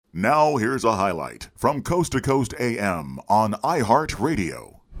Now here's a highlight from Coast to Coast AM on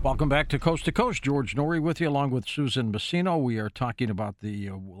iHeartRadio. Welcome back to Coast. George Norrie with you, along with Susan Bassino. We are talking about the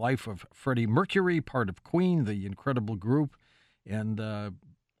life of Freddie Mercury, part of Queen, the incredible group. And,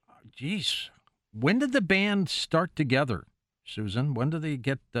 when did the band start together, Susan? When did they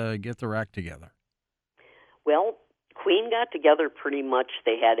get their act together? Well, Queen got together pretty much.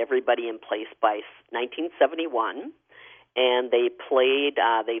 They had everybody in place by 1971, and they played.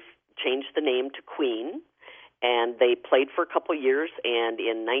 They changed the name to Queen. And they played for a couple of years, and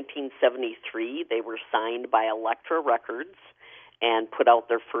in 1973, they were signed by Elektra Records and put out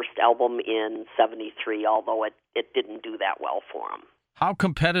their first album in 73, although it didn't do that well for them. How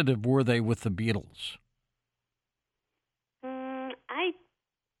competitive were they with the Beatles?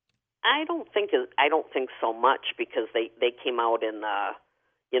 I don't think so much, because they came out in the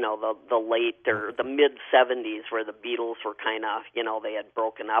late or the mid 70s, where the Beatles were kind of, they had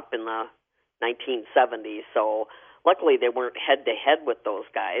broken up in the 1970s, so luckily they weren't head-to-head with those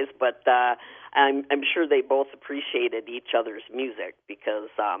guys, but I'm sure they both appreciated each other's music, because,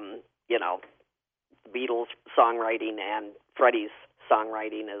 the Beatles' songwriting and Freddie's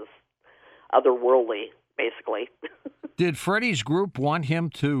songwriting is otherworldly, basically. Did Freddie's group want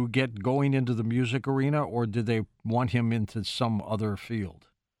him to get going into the music arena, or did they want him into some other field?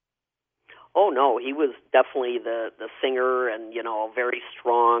 Oh, no, he was definitely the singer and, a very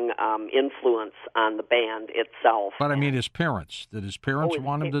strong influence on the band itself. But, I mean, his parents. Did his parents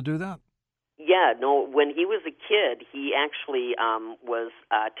want him to do that? Yeah, no, when he was a kid, he actually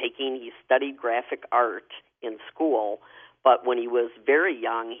he studied graphic art in school, but when he was very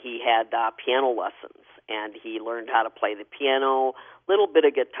young, he had piano lessons, and he learned how to play the piano, a little bit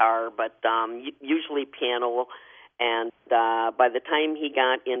of guitar, but usually piano. And by the time he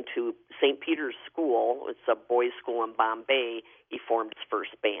got into St. Peter's School, it's a boys' school in Bombay, he formed his first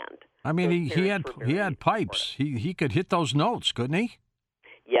band. I mean, he had pipes. He could hit those notes, couldn't he?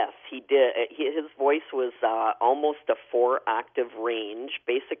 Yes, he did. His voice was almost a 4-octave range,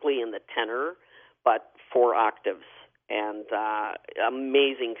 basically in the tenor, but 4 octaves, and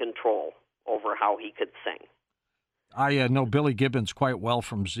amazing control over how he could sing. I know Billy Gibbons quite well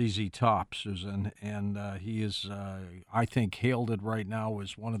from ZZ Top, Susan, and he is, I think, hailed it right now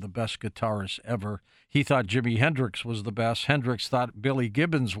as one of the best guitarists ever. He thought Jimi Hendrix was the best. Hendrix thought Billy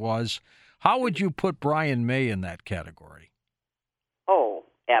Gibbons was. How would you put Brian May in that category? Oh,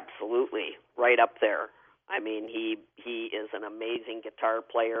 absolutely. Right up there. I mean, he is an amazing guitar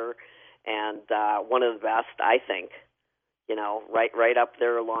player, and one of the best, I think. Right up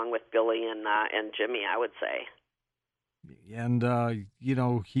there along with Billy and Jimmy, I would say. And,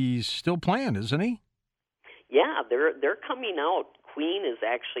 he's still playing, isn't he? Yeah, they're coming out. Queen is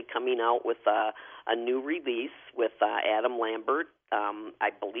actually coming out with a new release with Adam Lambert, I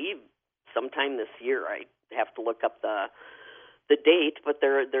believe sometime this year. I have to look up the date, but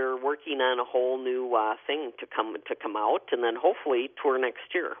they're working on a whole new thing to come out, and then hopefully tour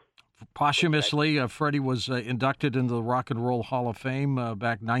next year. Posthumously, Freddie was inducted into the Rock and Roll Hall of Fame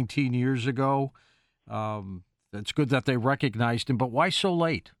back 19 years ago. It's good that they recognized him, but why so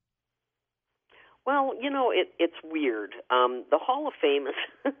late? Well, it's weird. The Hall of Fame is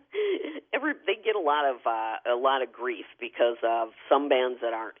they get a lot of grief because of some bands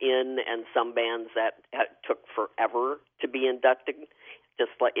that aren't in, and some bands that took forever to be inducted,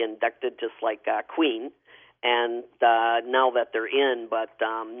 just like Queen. And now that they're in, but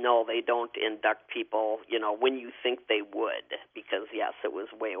no, they don't induct people, when you think they would, because yes, it was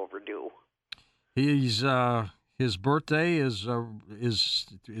way overdue. His birthday is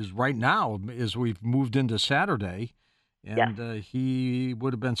right now, as we've moved into Saturday, and yes. He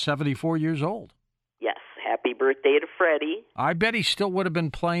would have been 74 years old. Yes, happy birthday to Freddy. I bet he still would have been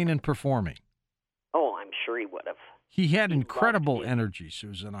playing and performing. Oh, I'm sure he would have. He had incredible energy,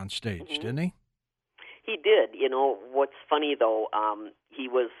 Susan, on stage, mm-hmm. didn't he? He did. What's funny, though, he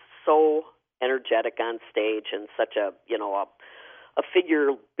was so energetic on stage and such a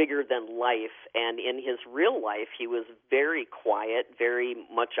figure bigger than life. And in his real life, he was very quiet, very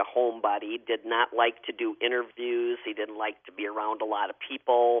much a homebody, did not like to do interviews. He didn't like to be around a lot of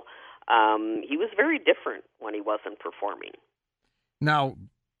people. He was very different when he wasn't performing. Now,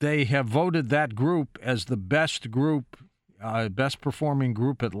 they have voted that group as the best performing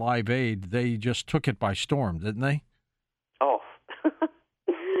group at Live Aid. They just took it by storm, didn't they? Oh,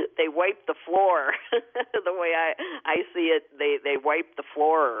 they wiped the floor. The way I see it, they wiped the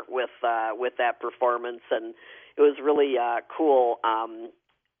floor with that performance, and it was really cool.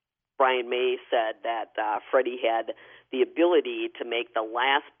 Brian May said that Freddie had the ability to make the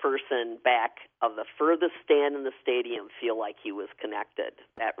last person back of the furthest stand in the stadium feel like he was connected.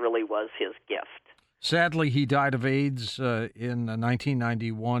 That really was his gift. Sadly, he died of AIDS in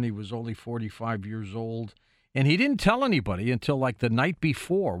 1991. He was only 45 years old. And he didn't tell anybody until like the night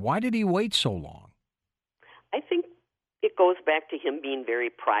before. Why did he wait so long? I think it goes back to him being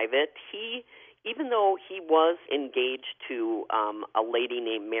very private. Even though he was engaged to a lady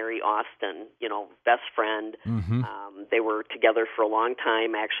named Mary Austin, best friend, they were together for a long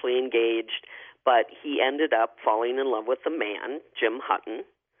time, actually engaged, but he ended up falling in love with a man, Jim Hutton,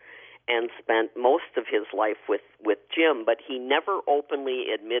 and spent most of his life with Jim, but he never openly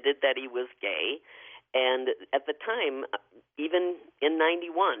admitted that he was gay. And at the time, even in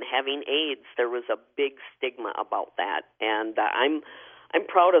 91, having AIDS, there was a big stigma about that. And I'm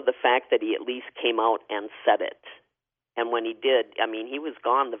proud of the fact that he at least came out and said it. And when he did, I mean, he was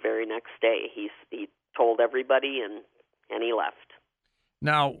gone the very next day. He told everybody, and he left.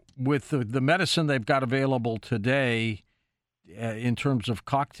 Now, with the medicine they've got available today, in terms of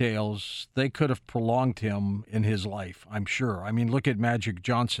cocktails, they could have prolonged him in his life, I'm sure. I mean, look at Magic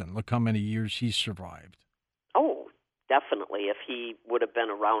Johnson. Look how many years he survived. Oh, definitely. If he would have been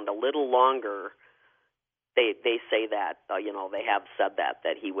around a little longer, they say that, they have said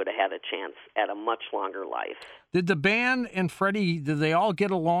that he would have had a chance at a much longer life. Did the band and Freddy, did they all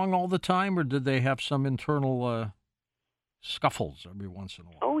get along all the time, or did they have some internal scuffles every once in a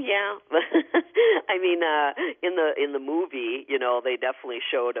while? Oh, yeah. I mean, in the movie, they definitely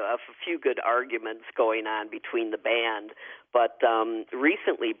showed a few good arguments going on between the band. But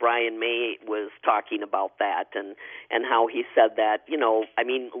recently, Brian May was talking about that and how he said that,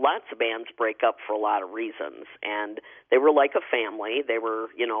 lots of bands break up for a lot of reasons. And they were like a family. They were,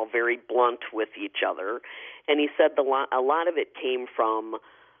 very blunt with each other. And he said a lot of it came from,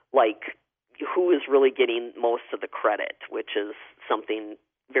 like, who is really getting most of the credit, which is something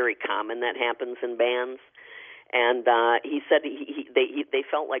very common that happens in bands. And he said they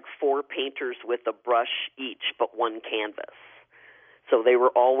felt like four painters with a brush each, but one canvas. So they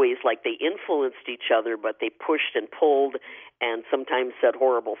were always like they influenced each other, but they pushed and pulled and sometimes said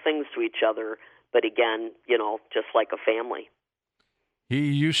horrible things to each other. But again, just like a family.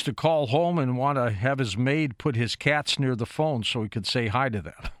 He used to call home and want to have his maid put his cats near the phone so he could say hi to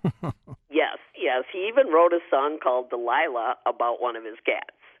them. Yes. He even wrote a song called Delilah about one of his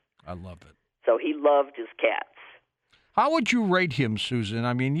cats. I love it. So he loved his cats. How would you rate him, Susan?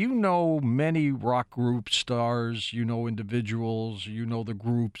 I mean, you know many rock group stars, you know individuals, you know the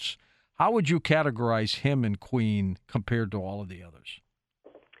groups. How would you categorize him and Queen compared to all of the others?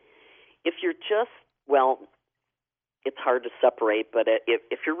 If you're it's hard to separate, but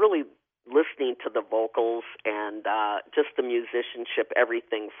if you're really listening to the vocals and just the musicianship,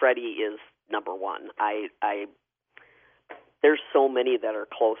 everything, Freddie is number one. There's so many that are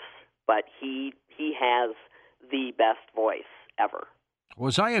close, but he has the best voice ever.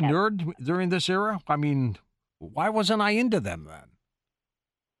 Was I a nerd during this era? I mean, why wasn't I into them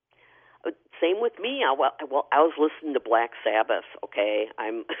then? Same with me. I was listening to Black Sabbath. Okay,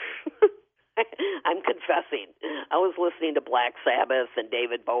 I'm confessing. I was listening to Black Sabbath and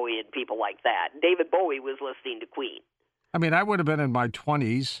David Bowie and people like that. David Bowie was listening to Queen. I mean, I would have been in my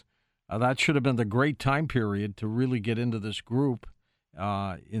 20s. That should have been the great time period to really get into this group.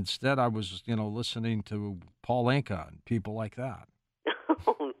 Instead, I was, listening to Paul Anka and people like that,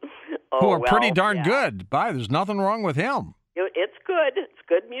 who are pretty darn good. There's nothing wrong with him. It's good. It's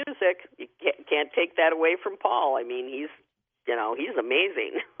good music. You can't take that away from Paul. I mean, he's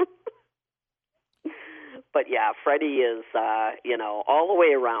amazing. But yeah, Freddie is, all the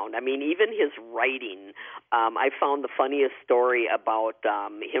way around. I mean, even his writing. I found the funniest story about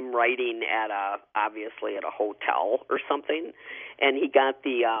him writing obviously at a hotel or something, and he got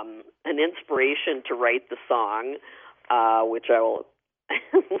an inspiration to write the song, which I will.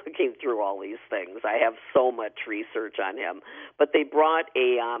 Looking through all these things, I have so much research on him. But they brought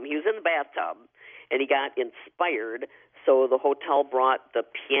he was in the bathtub, and he got inspired. So the hotel brought the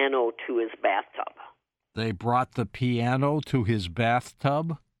piano to his bathtub. They brought the piano to his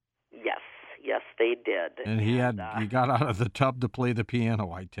bathtub? Yes, they did. And he got out of the tub to play the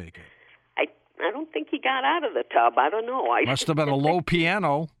piano, I take it. I don't think he got out of the tub. I don't know. Must have been a low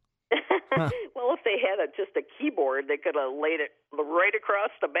piano. Well, if they had just a keyboard, they could have laid it right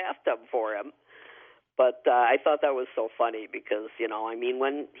across the bathtub for him. But I thought that was so funny because,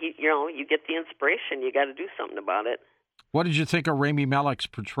 when you get the inspiration, you got to do something about it. What did you think of Rami Malek's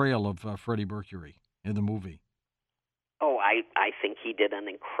portrayal of Freddie Mercury in the movie? Oh, I think he did an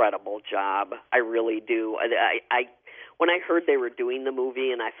incredible job. I really do. when I heard they were doing the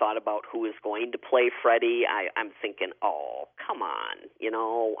movie and I thought about who was going to play Freddy, I'm thinking, oh, come on,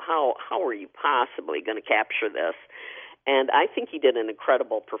 how are you possibly going to capture this? And I think he did an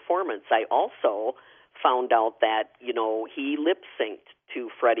incredible performance. I also found out that, he lip-synced to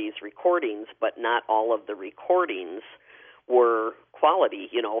Freddy's recordings, but not all of the recordings were quality,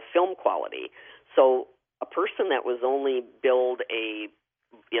 film quality. So a person that was only billed a,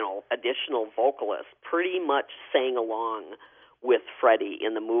 additional vocalist pretty much sang along with Freddy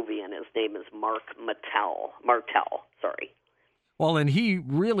in the movie, and his name is Martel, sorry. Well, and he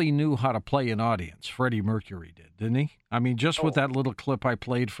really knew how to play an audience. Freddie Mercury did, didn't he? I mean, just with that little clip I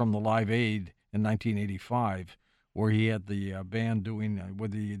played from the Live Aid in 1985, where he had the band doing,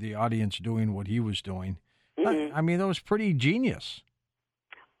 with the audience doing what he was doing. Mm-hmm. I mean, that was pretty genius.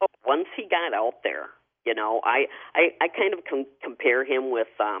 Oh, once he got out there, I kind of compare him with,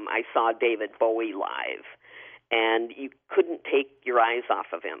 I saw David Bowie live, and you couldn't take your eyes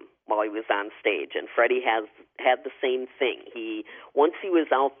off of him while he was on stage. And Freddie had the same thing. Once he was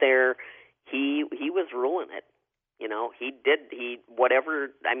out there, he was ruling it.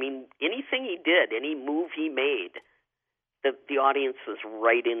 Anything he did, any move he made, the audience was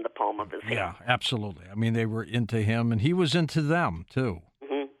right in the palm of his hand. Yeah, absolutely. I mean, they were into him, and he was into them too.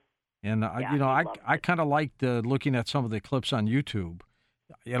 Mm-hmm. And I kind of liked looking at some of the clips on YouTube.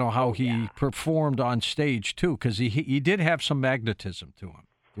 How he performed on stage too, because he did have some magnetism to him,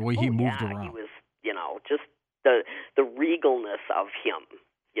 the way he moved around. He was, just the regalness of him.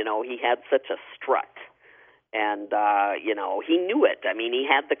 He had such a strut. And he knew it. I mean,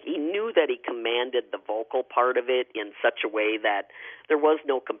 he knew that he commanded the vocal part of it in such a way that there was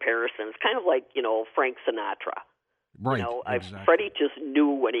no comparison. It's kind of like Frank Sinatra. Right. Exactly. Freddie just knew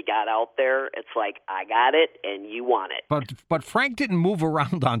when he got out there. It's like, I got it, and you want it. But Frank didn't move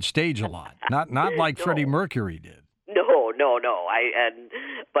around on stage a lot. Not like No. Freddie Mercury did. No.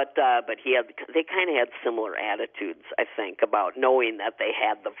 But they kind of had similar attitudes, I think, about knowing that they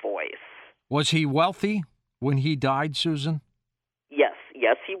had the voice. Was he wealthy when he died, Susan? Yes,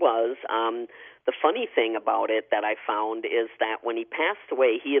 he was. The funny thing about it that I found is that when he passed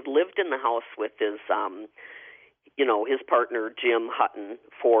away, he had lived in the house with his partner, Jim Hutton,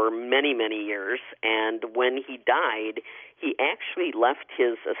 for many, many years. And when he died, he actually left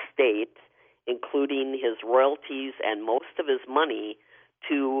his estate, including his royalties and most of his money,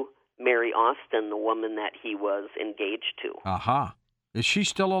 to Mary Austin, the woman that he was engaged to. Aha. Is she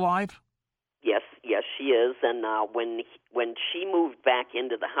still alive? Yes, she is. And when she moved back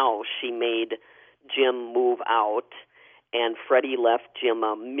into the house, she made Jim move out, and Freddie left Jim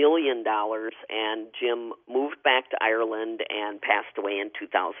 $1 million, and Jim moved back to Ireland and passed away in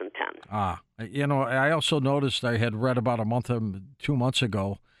 2010. I also noticed, I had read about 2 months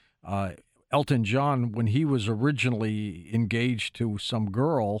ago, Elton John, when he was originally engaged to some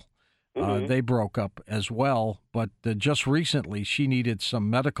girl, they broke up as well, but just recently she needed some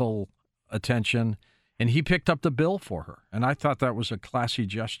medical attention, and he picked up the bill for her, and I thought that was a classy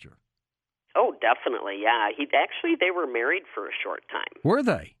gesture. Oh, definitely, yeah. They were married for a short time. Were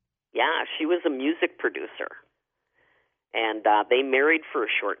they? Yeah, she was a music producer, and they married for a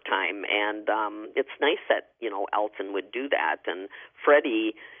short time, and it's nice that, Elton would do that, and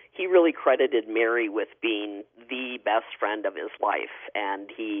Freddie, he really credited Mary with being the best friend of his life,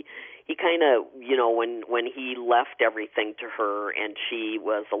 and he kind of, when he left everything to her and she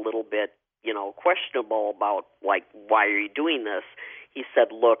was a little bit, questionable about, like, why are you doing this? He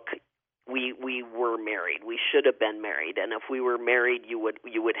said, look, we were married. We should have been married, and if we were married, you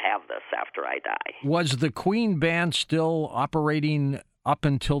would have this after I die. Was the Queen band still operating up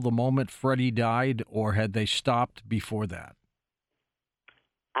until the moment Freddie died, or had they stopped before that?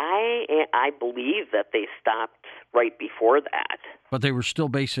 I believe that they stopped right before that. But they were still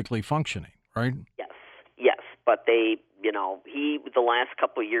basically functioning, right? Yes. But they, the last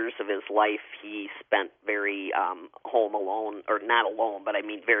couple of years of his life, he spent very home alone, or not alone, but I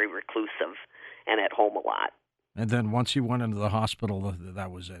mean very reclusive and at home a lot. And then once he went into the hospital,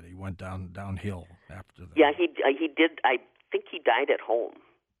 that was it. He went downhill after that. Yeah, he did. I think he died at home.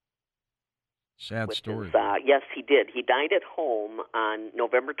 Sad story. Yes, he did. He died at home on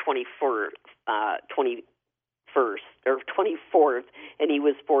November 24th, and he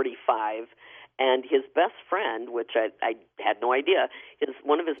was 45. And his best friend, which I had no idea,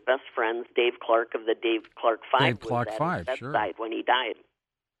 one of his best friends, Dave Clark of the Dave Clark Five, was at his bedside when he died.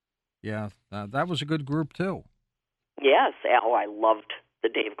 Yeah, that was a good group too. Yes. Oh, I loved the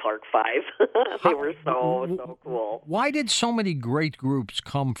Dave Clark Five. They were so cool. Why did so many great groups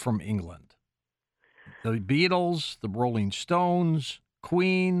come from England? The Beatles, the Rolling Stones,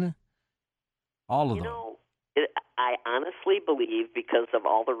 Queen, all of them. I honestly believe, because of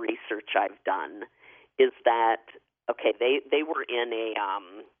all the research I've done, is that okay? They were in a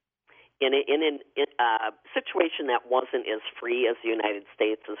situation that wasn't as free as the United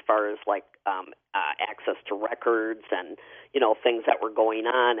States as far as like access to records and things that were going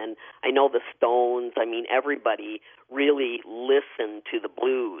on. And I know the Stones. I mean, everybody really listened to the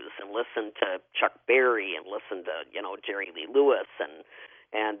blues and listened to Chuck Berry and listened to Jerry Lee Lewis and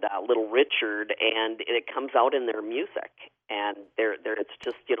Little Richard, and it comes out in their music. And it's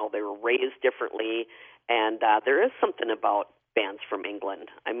just they were raised differently, and there is something about bands from England.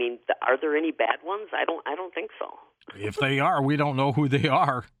 I mean, are there any bad ones? I don't think so. If they are, we don't know who they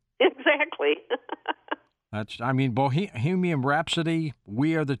are. Exactly. Bohemian Rhapsody,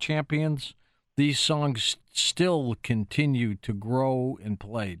 We Are the Champions, these songs still continue to grow and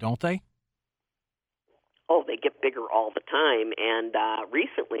play, don't they? Oh, they get bigger all the time. And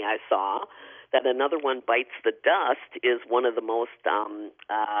recently I saw that Another One Bites the Dust is one of the most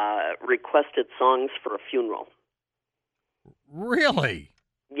requested songs for a funeral. Really?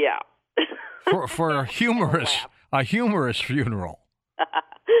 Yeah. for a humorous funeral.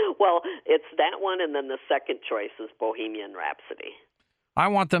 Well, it's that one, and then the second choice is Bohemian Rhapsody. I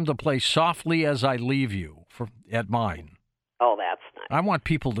want them to play Softly as I Leave You at mine. Oh, that's nice. I want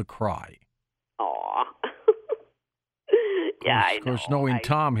people to cry. Aw. Yeah, I know. Of course, knowing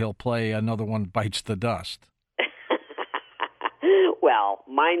Tom, he'll play Another One Bites the Dust. Well,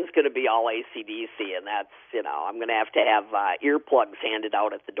 mine's going to be all AC/DC, and that's, I'm going to have earplugs handed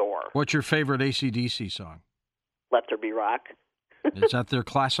out at the door. What's your favorite AC/DC song? Let There Be Rock. Is that their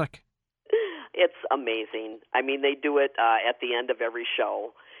classic? It's amazing. I mean, they do it at the end of every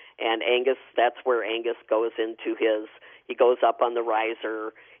show, and that's where Angus goes into he goes up on the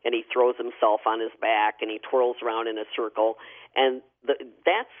riser, and he throws himself on his back, and he twirls around in a circle, and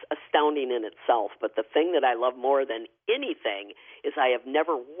that's astounding in itself. But the thing that I love more than anything is I have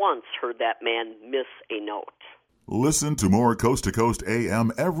never once heard that man miss a note. Listen to more Coast to Coast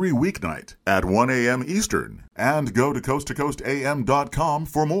AM every weeknight at 1 a.m. Eastern, and go to coasttocoastam.com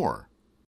for more.